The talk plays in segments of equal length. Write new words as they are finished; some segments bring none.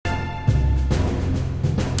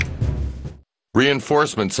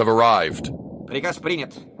Reinforcements have arrived. Приказ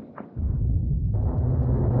принят.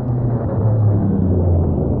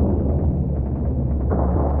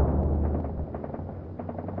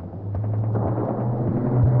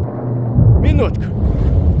 Минутку.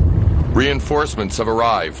 Reinforcements have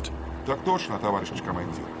arrived. Так точно, товарищ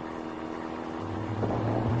командир.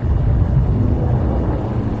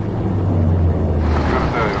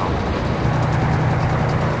 Подтверждаю.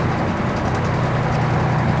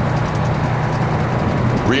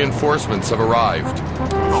 Reinforcements have arrived.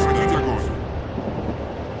 Наводить огонь.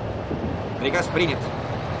 Приказ принят.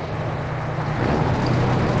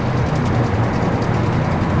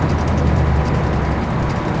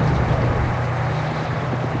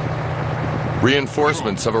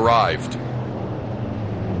 Reinforcements have arrived.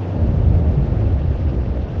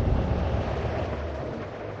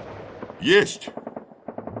 Есть.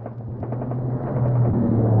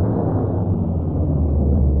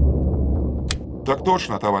 Так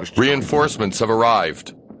точно, товарищ. Reinforcements have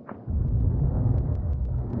arrived.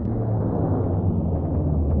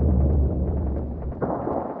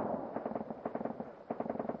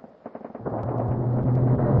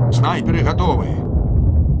 Снайперы готовы.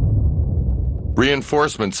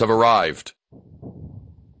 Reinforcements have arrived.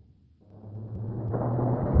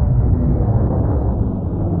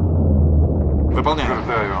 Выполняю.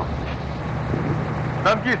 Подтверждаю.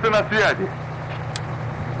 Танкисты на связи.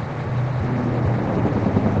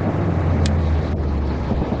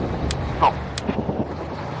 Стоп.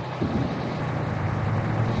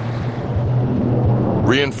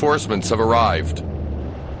 Reinforcements have arrived.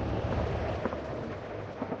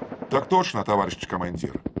 Так точно, товарищ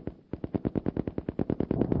командир.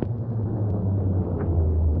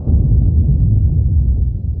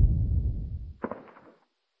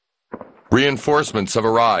 Reinforcements have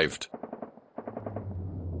arrived.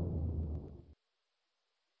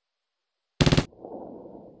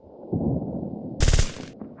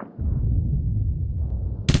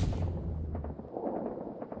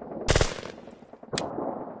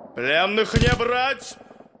 Пленных не брать!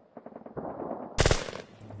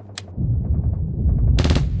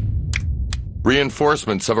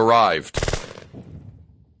 Reinforcements have arrived.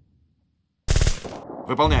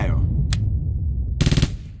 Выполняю.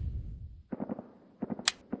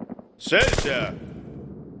 Целься!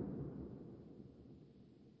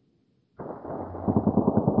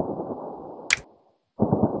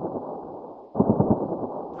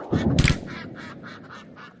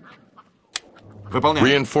 Выполняю.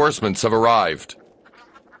 Reinforcements have arrived.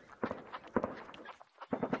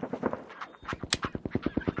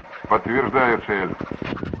 Подтверждаю цель.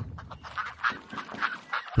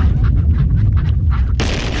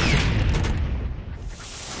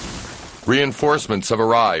 Reinforcements have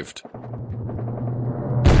arrived.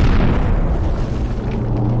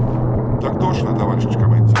 Так точно, товарищ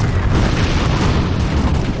командир.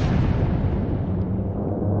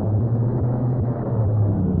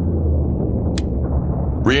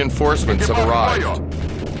 Reinforcements have arrived.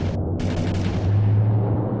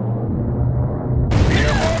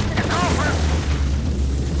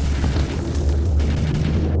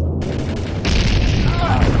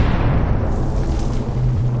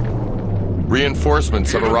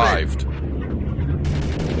 Reinforcements have arrived.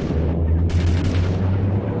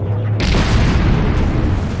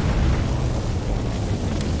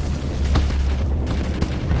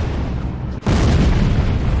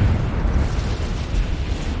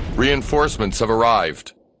 Reinforcements have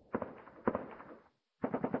arrived.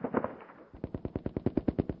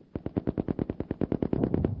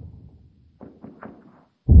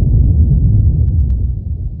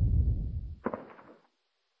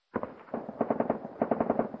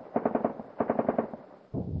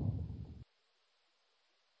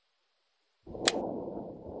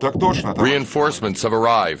 Так точно, товарищ. Reinforcements have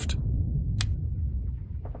arrived.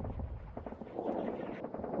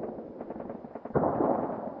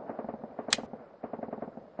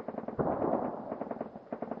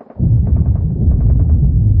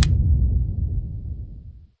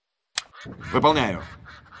 Выполняю.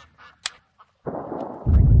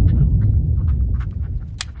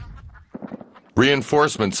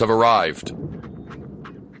 Reinforcements have arrived.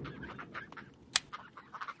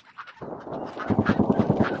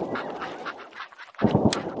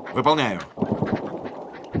 Выполняю.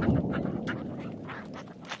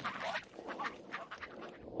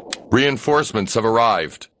 Reinforcements have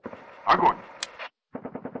arrived. Огонь.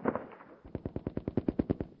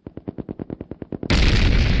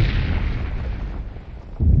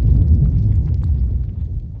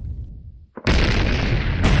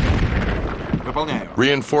 Выполняю.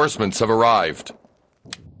 Reinforcements have arrived.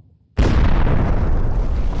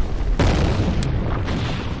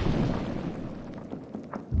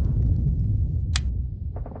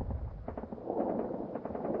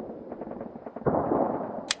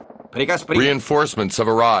 Приказ принят. Reinforcements have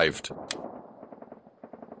arrived.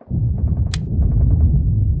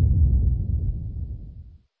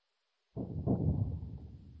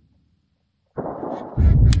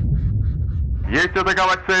 Есть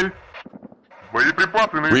атаковать цель.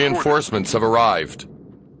 Боеприпасы на исходе. Reinforcements have arrived.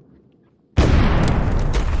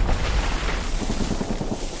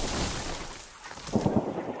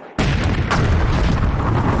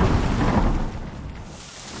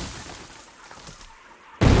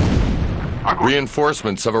 Огонь.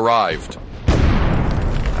 Reinforcements have arrived.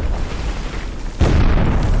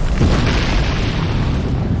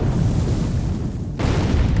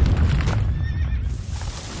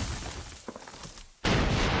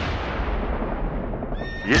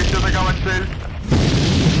 Есть атаковать цель.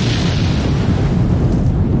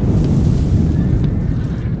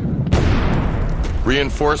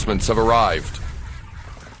 Reinforcements have arrived.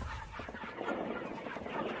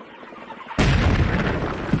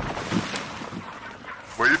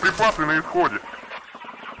 Боеприпасы на исходе.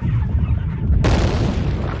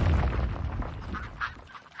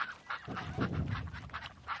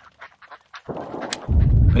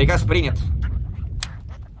 Приказ принят.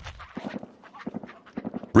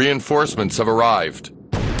 Reinforcements have arrived.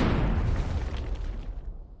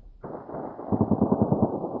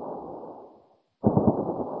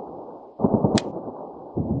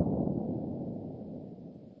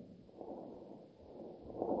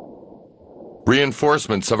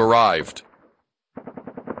 Reinforcements have arrived.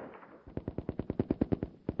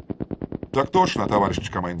 Так точно, товарищ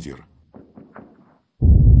командир.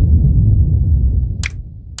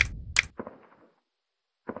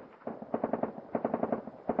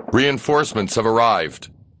 Reinforcements have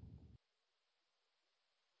arrived.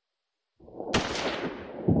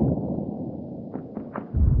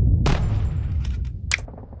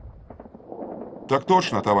 Так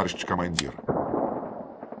точно, товарищ командир.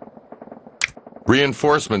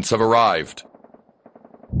 Reinforcements have arrived.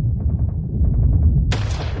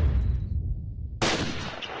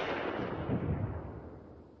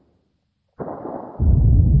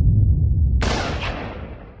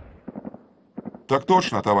 Так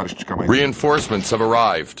точно, товарищ командир. Reinforcements have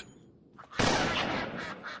arrived.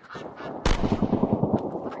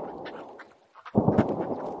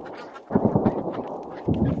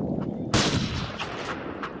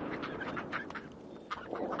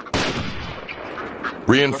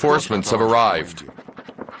 Reinforcements have arrived.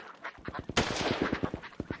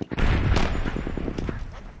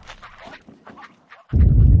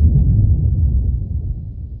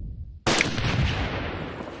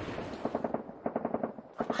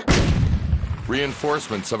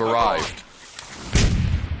 Reinforcements have arrived.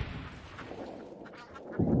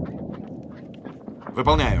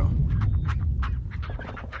 Выполняю.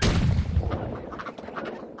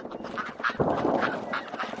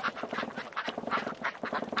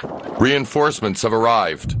 Reinforcements have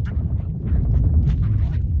arrived.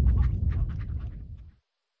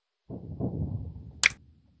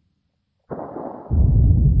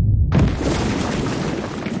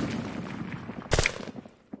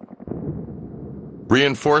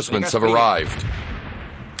 Reinforcements have arrived.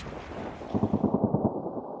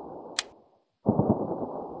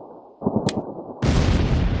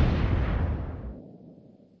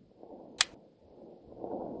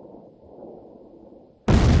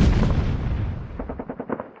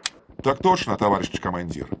 Так точно, товарищ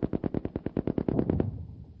командир.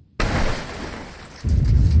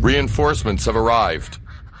 Reinforcements have arrived.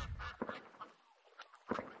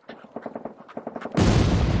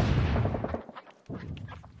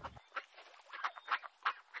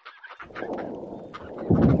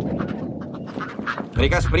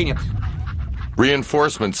 Приказ принят.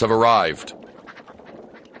 Reinforcements have arrived.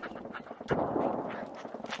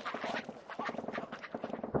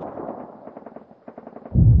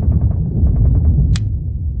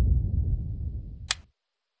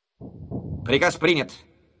 Приказ принят.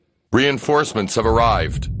 Reinforcements have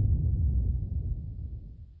arrived.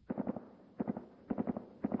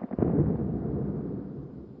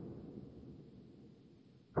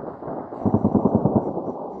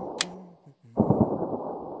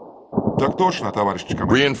 Так точно, товарищ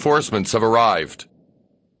командир. Reinforcements have arrived.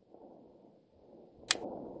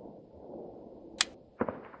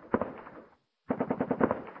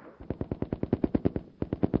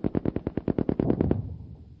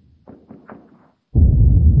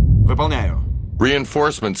 Выполняю.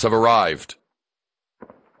 Reinforcements have arrived.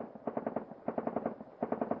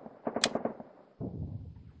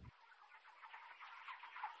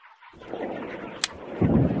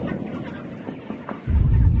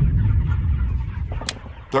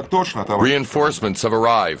 Так точно, товарищ. Reinforcements have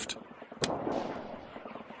arrived.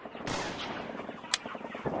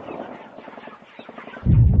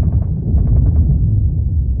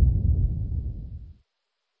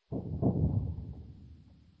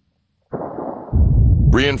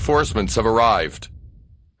 Reinforcements have arrived.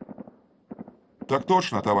 Так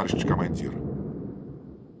точно, товарищ командир.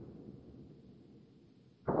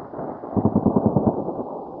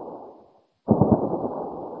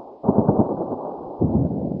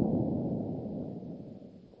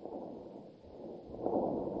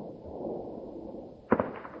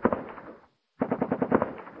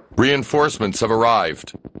 Reinforcements have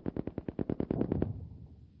arrived.